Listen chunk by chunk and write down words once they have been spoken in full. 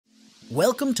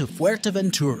Welcome to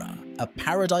Fuerteventura, a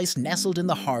paradise nestled in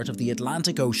the heart of the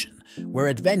Atlantic Ocean, where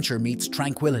adventure meets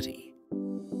tranquility.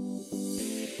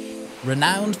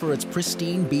 Renowned for its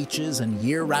pristine beaches and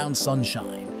year-round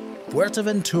sunshine,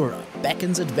 Fuerteventura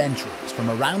beckons adventurers from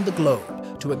around the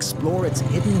globe to explore its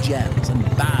hidden gems and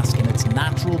bask in its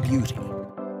natural beauty.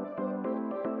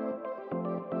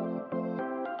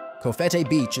 Cofete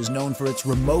Beach is known for its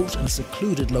remote and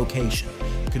secluded location,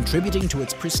 contributing to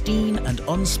its pristine and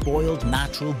unspoiled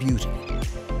natural beauty.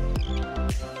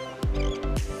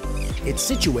 It's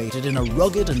situated in a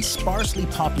rugged and sparsely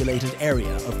populated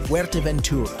area of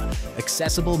Fuerteventura,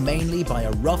 accessible mainly by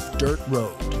a rough dirt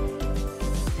road.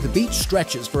 The beach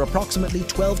stretches for approximately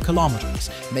 12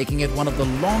 kilometers, making it one of the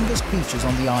longest beaches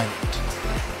on the island.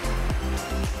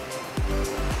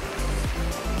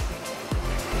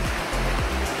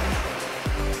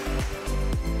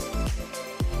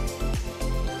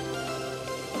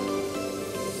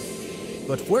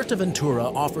 But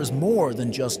Fuerteventura offers more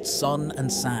than just sun and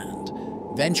sand.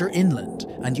 Venture inland,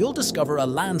 and you'll discover a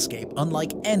landscape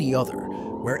unlike any other,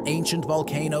 where ancient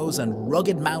volcanoes and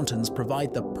rugged mountains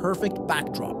provide the perfect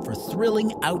backdrop for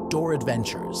thrilling outdoor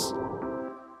adventures.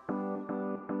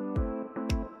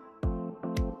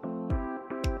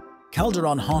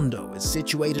 Calderón Hondo is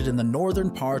situated in the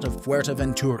northern part of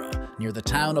Fuerteventura, near the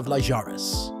town of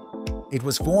Llares. It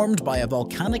was formed by a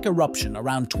volcanic eruption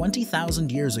around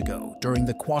 20,000 years ago during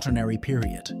the Quaternary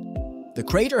period. The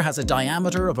crater has a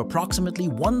diameter of approximately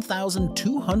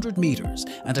 1,200 meters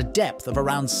and a depth of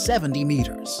around 70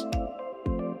 meters.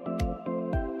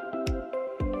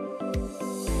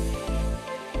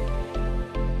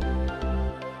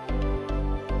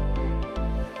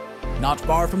 Not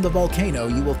far from the volcano,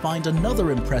 you will find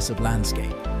another impressive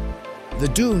landscape. The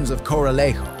Dunes of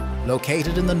Corralejo,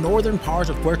 located in the northern part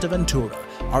of Fuerteventura,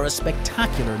 are a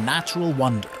spectacular natural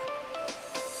wonder.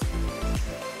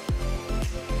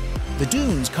 The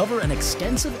dunes cover an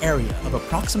extensive area of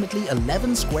approximately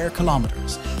 11 square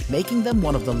kilometers, making them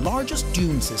one of the largest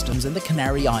dune systems in the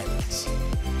Canary Islands.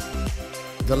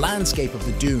 The landscape of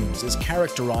the dunes is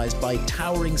characterized by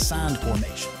towering sand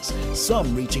formations,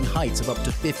 some reaching heights of up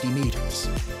to 50 meters.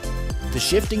 The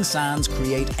shifting sands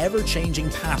create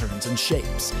ever-changing patterns and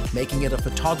shapes, making it a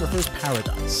photographer's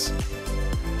paradise.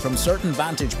 From certain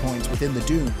vantage points within the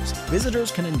dunes,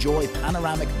 visitors can enjoy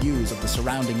panoramic views of the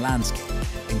surrounding landscape,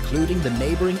 including the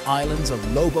neighboring islands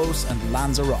of Lobos and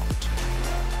Lanzarote.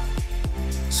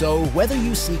 So, whether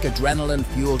you seek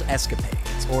adrenaline-fueled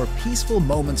escapades or peaceful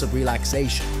moments of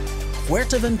relaxation,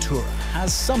 Fuerteventura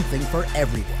has something for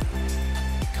everyone.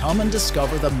 Come and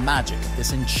discover the magic of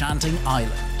this enchanting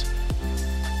island.